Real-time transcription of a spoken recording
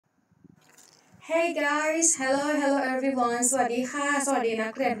Hey guys hello everyone สวัสดีค่ะสวัสดีนั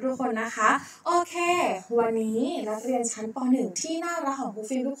กเรียนทุกคนนะคะโอเควันนี้นักเรียนชั้นป .1 ที่น่ารักของครู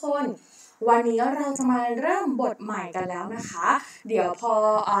ฟิล์มทุกคนวันนี้เราจะมาเริ่มบทใหม่กันแล้วนะคะเดี๋ยวพอ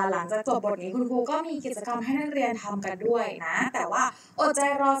หลังจากจบบทนี้คุณครูก็มีกิจกรรมให้นักเรียนทำกันด้วยนะแต่ว่าอดใจ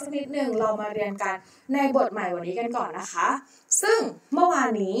รอสักนิดหนึ่งเรามาเรียนกันในบทใหม่วันนี้กันก่อนนะคะซึ่งเมื่อวาน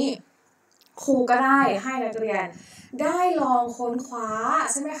นี้ครูก็ได้ให้นักเรียนได้ลองค้นคว้า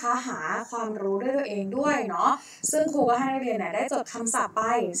ใช่ไหมคะหาความรู้ด้วยตัวเองด้วยเนาะซึ่งครูก็ให้นักเรียนได้จดคำศัพท์ไป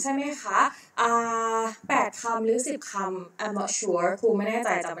ใช่ไหมคะ8 คำหรือ10 คำ I'm not sure ครูไม่แน่ใจ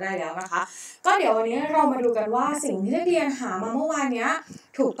จำไม่ได้แล้วนะคะก็เดี๋ยววันนี้เรามาดูกันว่าสิ่งที่นักเรียนหามาเมื่อวานนี้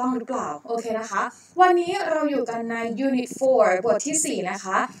ถูกต้องหรือเปล่าโอเคนะคะวันนี้เราอยู่กันใน Unit 4 บทที่4นะค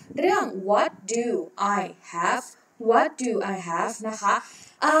ะเรื่อง What do I have What do I have นะคะ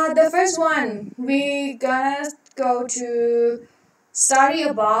the first one we gonna go to study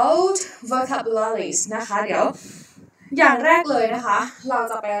about vocabularies นะคะเดี๋ยวอย่างแรกเลยนะคะเรา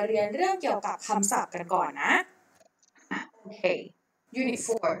จะไปเรียนเรื่องเกี่ยวกับคำศัพท์กันก่อนนะโอเค Unit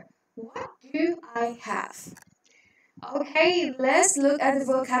 4 What do I have Okay let's look at the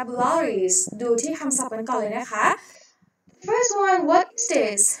vocabularies ดูที่คำศัพท์กันก่อนเลยนะคะ First one what is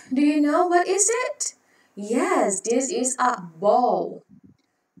this Do you know what is it Yes this is a ball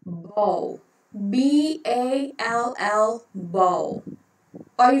ball B-A-L-L ball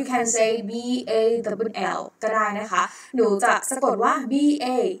or you can say B-A-double-L ก็ได้นะคะหนูจะสะกดว่า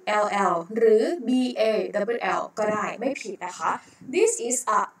B-A-L-L หรือ B-A-double-L ก็ได้ไม่ผิดนะคะ This is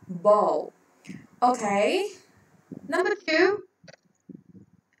a ball Okay Number 2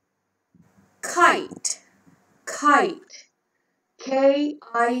 Kite Kite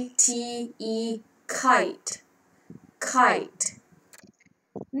K-I-T-E Kite Kite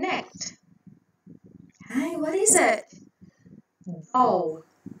Next Hi, what is it? Doll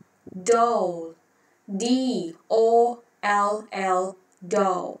Doll D-O-L-L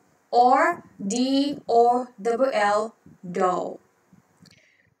doll or D-O-double-L doll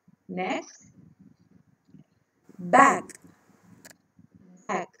Next Bag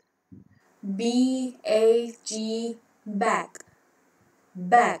Bag B-A-G bag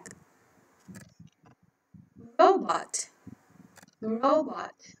Bag Robot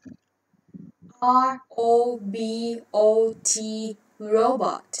Robot R-O-B-O-T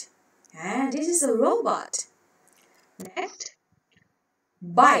robot and this is a robot next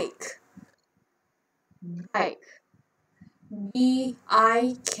bike bike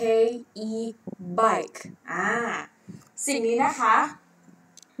B-I-K-E bike สิ่งนี้นะคะ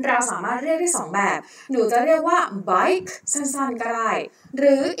เราสามารถเรียกได้2แบบหนูจะเรียกว่า bike สั้นๆก็ได้ห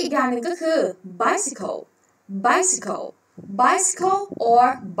รืออีกอย่างหนึ่งก็คือ bicycle bicycle bicycle or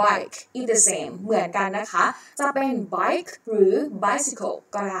bike is the same เหมือนกันนะคะจะเป็น bike หรือ bicycle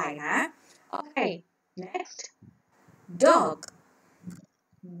ก็ได้นะ Okay next dog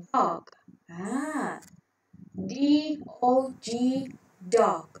dog D-O-G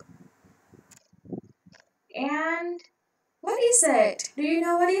dog and what is it? Do you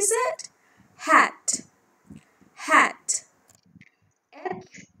know what is it? Hat hat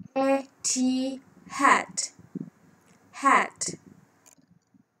H-A-T hat hat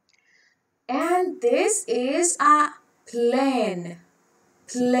and this is a plane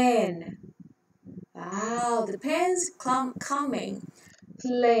plane wow the pen's coming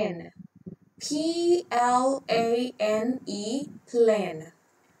plane P-L-A-N-E plane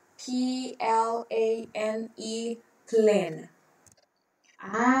P-L-A-N-E plane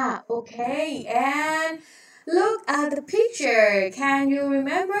okay and look at the picture can you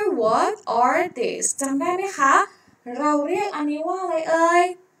remember what are these จำได้ไหมคะเราเรียกอันนี้ว่าอะไรเอ่ย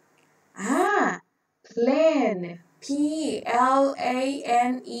plane P-L-A-N-E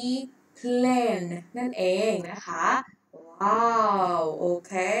plane นั่นเองนะคะ wow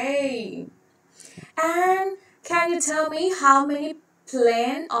okay and can you tell me how many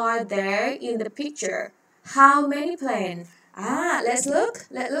planes are there in the picture how many planes let's look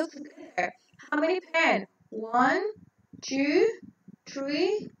together how many planes 1 2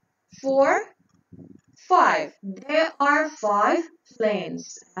 3 4 5 there are 5 planes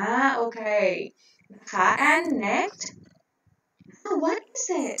okay นะคะ and next what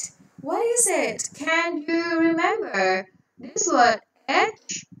is it can you remember this word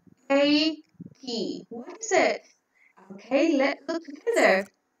H-A-T what is it okay let's look together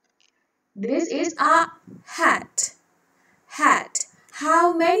this is a hat how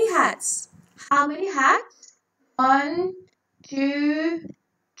many hats 1 2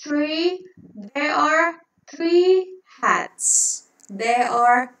 3 there are 3 hats there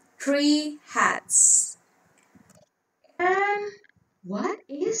are 3 hats and What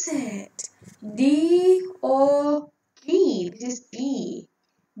is it? D-O-G. This is D.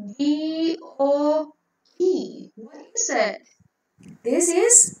 D-O-G. What is it? This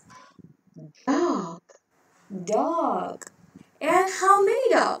is dog. Dog. And how many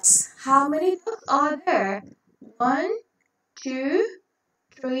dogs? How many dogs are there? 1, 2,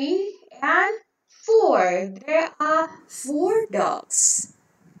 3, and 4. There are 4 dogs.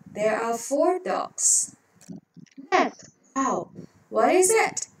 There are 4 dogs. Next, wow. What is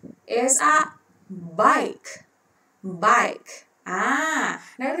it? It's a bike. Bike.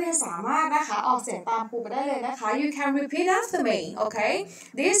 นักเรียนสามารถนะคะออกเสียงตามครูไปได้เลยนะคะ You can repeat after me, okay?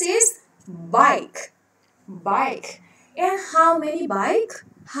 This is bike. Bike. And how many bike?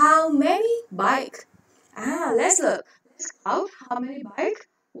 How many bike? Let's look. Let's count how many bike.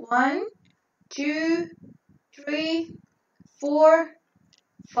 1, 2, 3, 4,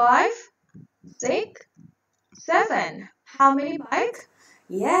 5, 6, 7. How many bike?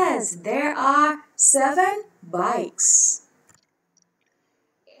 Yes, there are 7 bikes.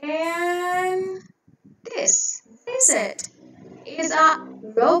 And this, what is it? It's a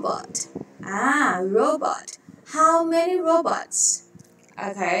robot. Robot. How many robots?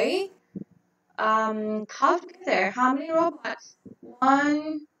 Okay. Count together. How many robots?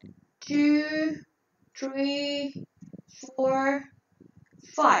 1, 2, 3, 4,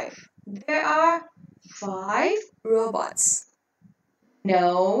 5. There are 5 robots.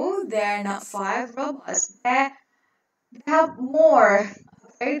 No, there are not 5 robots. They have more.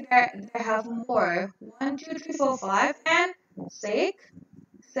 Okay, they have more. 1, 2, 3, 4, 5, and 6,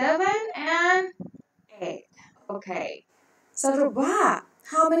 7, and 8. Okay. So,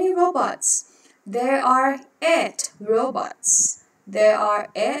 how many robots? There are 8 robots. There are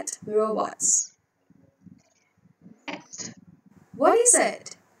 8 robots. Next. What is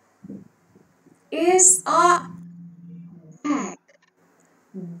it? It's a bag.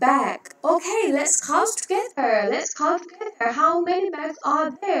 Bag. Okay, let's count together. Let's count together. How many bags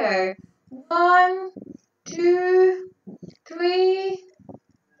are there? 1, 2, 3,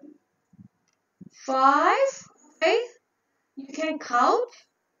 5. Okay, you can count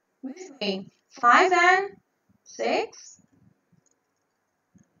with me. 5 and 6,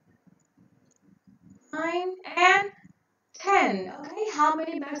 9 and 10. Okay, how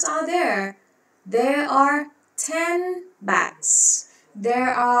many bags are there? There are 10 bags.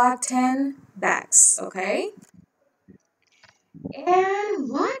 There are 10 bags, okay? And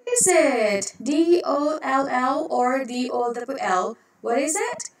what is it? D-O-L-L or D-O-W-L? What is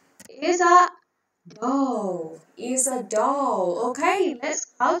it? It's a doll. It's a doll. Okay, let's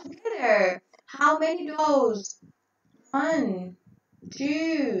count together. How many dolls? 1,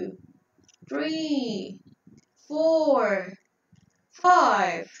 2, 3, 4,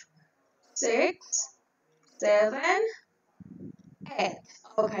 5, 6, 7, 8.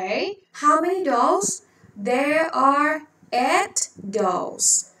 Okay. How many dolls? There are 8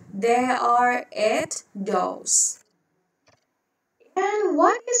 dolls. There are 8 dolls. And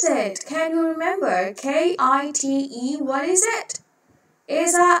what is it? Can you remember? K-I-T-E. What is it?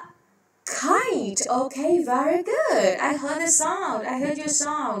 It's a kite. Okay, very good. I heard the sound. I heard your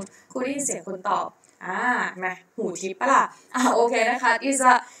sound. ครูได้ยินเสียงคนตอบมาหูทิพย์ปะล่ะโอเคนะคะ It's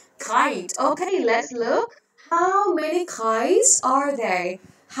a kite. Okay, let's look. How many kites are there?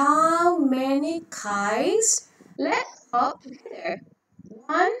 How many kites? Let's count together.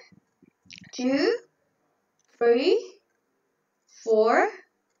 1, 2, 3, 4,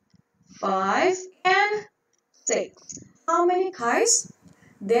 5, and 6. How many kites?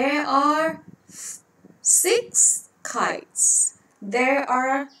 There are 6 kites. There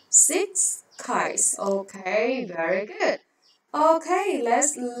are 6 kites. Okay, very good. Okay,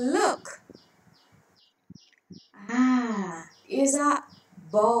 let's look. Is a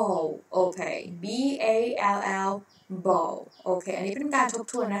ball. Okay, B-A-L-L ball. Okay อันนี้เป็นการทบ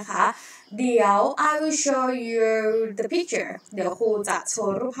ทวนนะคะเดี๋ยว I will show you the picture เดี๋ยวครูจะโช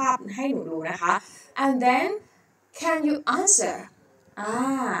ว์รูปภาพให้หนูดูนะคะ and then can you answer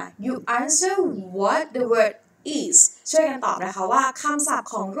you answer what the word is ช่วยกันตอบนะคะว่าคำศัพท์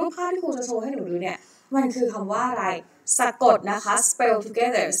ของรูปภาพที่ครูจะโชว์ให้หนูดูเนี่ยมันคือคำว่าอะไรสะกดนะคะ spell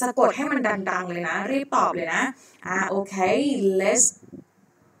together สะกดให้มันดังๆเลยนะรีบตอบเลยนะokay let's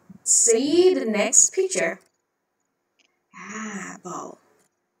see the next picture ball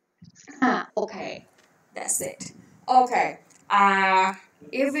okay that's it okay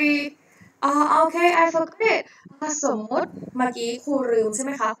if we okay I forget สมมติเมื่อกี้ครูลืมใช่ไห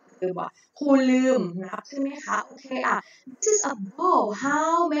มคะครูลืมนับใช่ไหมคะโอเคthis is a ball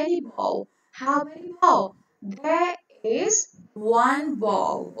how many ball there is one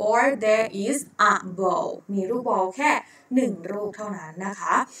ball or there is a ball มีลูกบอลแค่1ลูกเท่านั้นนะค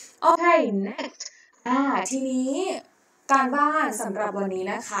ะโอเค next ทีนี้การบ้านสำหรับวันนี้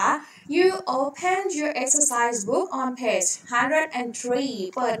นะคะ you open your exercise book on page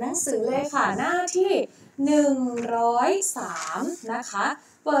 103 เปิดหนังสือเลยค่ะหน้าที่103นะคะ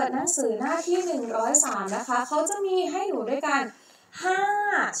เปิดหนังสือหน้าที่103นะคะเขาจะมีให้หนูด้วยกัน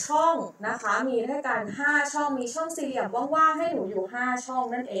5ช่องนะคะมีด้วยกัน5ช่องมีช่องสี่เหลี่ยมว่างๆให้หนูอยู่5ช่อง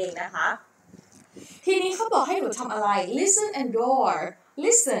นั่นเองนะคะทีนี้เขาบอกให้หนูทำอะไร listen and draw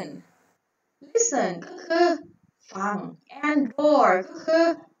listen ก็คือฟัง and draw ก็คือ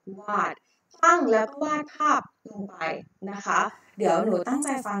วาดฟังแล้วก็วาดภาพลงไปนะคะเดี๋ยวหนูตั้งใจ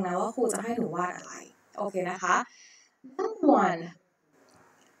ฟังนะว่าครูจะให้หนูวาดอะไรโอเคนะคะ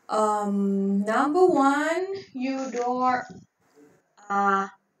number one you draw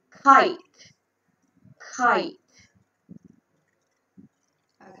kite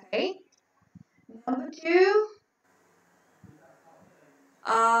okay number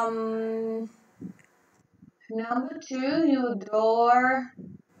two you draw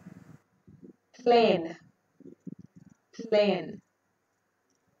plane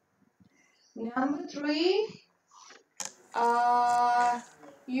number three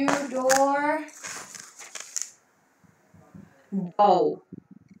you draw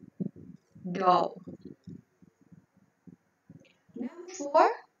doll number four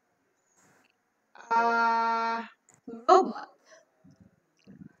robot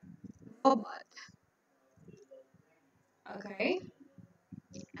okay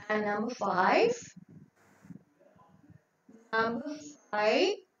and number five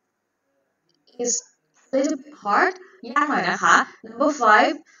is a little bit hard ยากหน่อยนะคะ number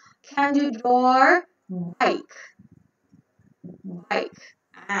five can you draw bike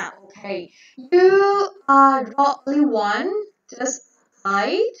okay you draw only one just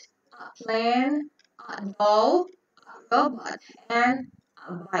kite a plane a doll a robot and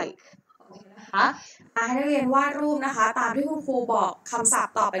a bike โอเคนะคะให้นักเรียนวาดรูปนะคะตามที่คุณครูบอกคำศัพ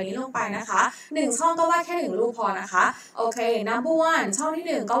ท์ต่อไปนี้ลงไปนะคะ1ช่องก็วาดแค่1รูปพอนะคะโอเค number one ช่องที่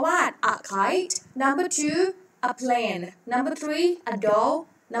1ก็วาด a kite number two a plane number three a doll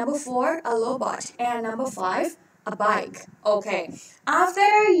number four a robot and number five a bike okay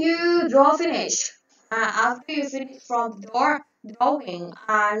after you finish from drawing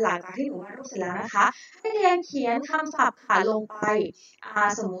หลังจากที่หนูวาดรูปเสร็จแล้วนะคะให้นักเรียนเขียนคำศัพท์ค่ะลงไป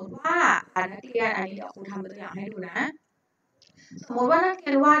สมมุติว่านักเรียนอันนี้เดี๋ยวครูทำเป็นตัวอย่างให้ดูนะสมมุติว่านักเรี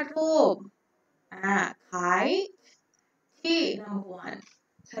ยนวาดรูปkite ที่ number one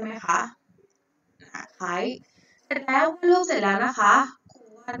ใช่ไหมคะkite เสร็จแล้ววาดรูปเสร็จแล้วนะคะครู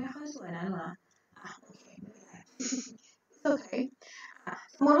วาดไม่ค่อยสวยนะหนูนะโอเคไม่เป็นไรโอเค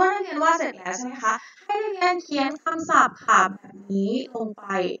สมมติว่านักเรียนวาดเสร็จแล้วใช่ไหมคะให้นักเรียนเขียนคำศัพท์ค่ะแบบนี้ลงไป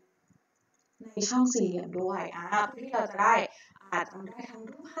ในช่องสี่เหลี่ยมด้วยเพื่อที่เราจะได้จำได้ทั้ง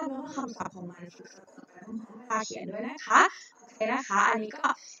รูปภาพแล้วก็คำศัพท์ของมันฝึกสะกดไปพร้อมๆเวลาเขียนด้วยนะคะโอเคนะคะอันนี้ก็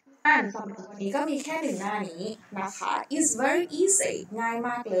สำหรับวันนี้ก็มีแค่1หน้านี้นะคะ is very easy ง่ายม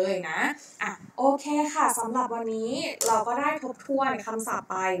ากเลยนะโอเคค่ะสำหรับวันนี้เราก็ได้ทบทวนคำศัพท์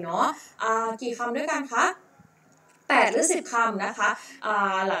ไปเนาะกี่คำด้วยกันคะ8 หรือ 10 คำนะคะ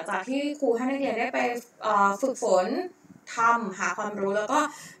หลังจากที่ครูให้นักเรียนได้ไปฝึกฝนหาความรู้แล้วก็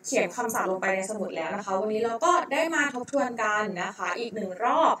เขียนคำศัพท์ลงไปในสมุดแล้วนะคะวันนี้เราก็ได้มาทบทวนกันนะคะอีก1ร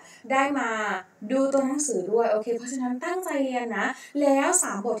อบได้มาดูตัวหนังสือด้วยโอเคเพราะฉะนั้นตั้งใจเรียนนะแล้ว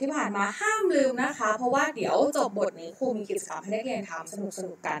3บทที่ผ่านมาห้ามลืมนะคะเพราะว่าเดี๋ยวจบบทนี้ครูมีกิจกรรมให้นักเรียนทำส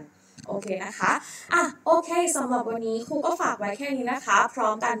นุกกันโอเคนะคะโอเคสำหรับวันนี้ครูก็ฝากไว้แค่นี้นะคะพร้อ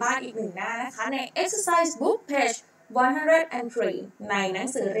มการบ้านอีก1หน้านะคะใน exercise book page 103 ในหนัง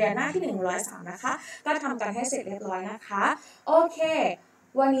สือเรียนหน้าที่103นะคะก็ทำกันให้เสร็จเรียบร้อยนะคะโอเค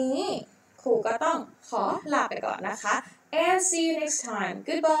วันนี้ครูก็ต้องขอลาไปก่อนนะคะ and see you next time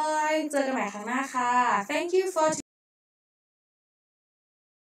goodbye เจอกันใหม่ครั้งหน้าค่ะ thank you for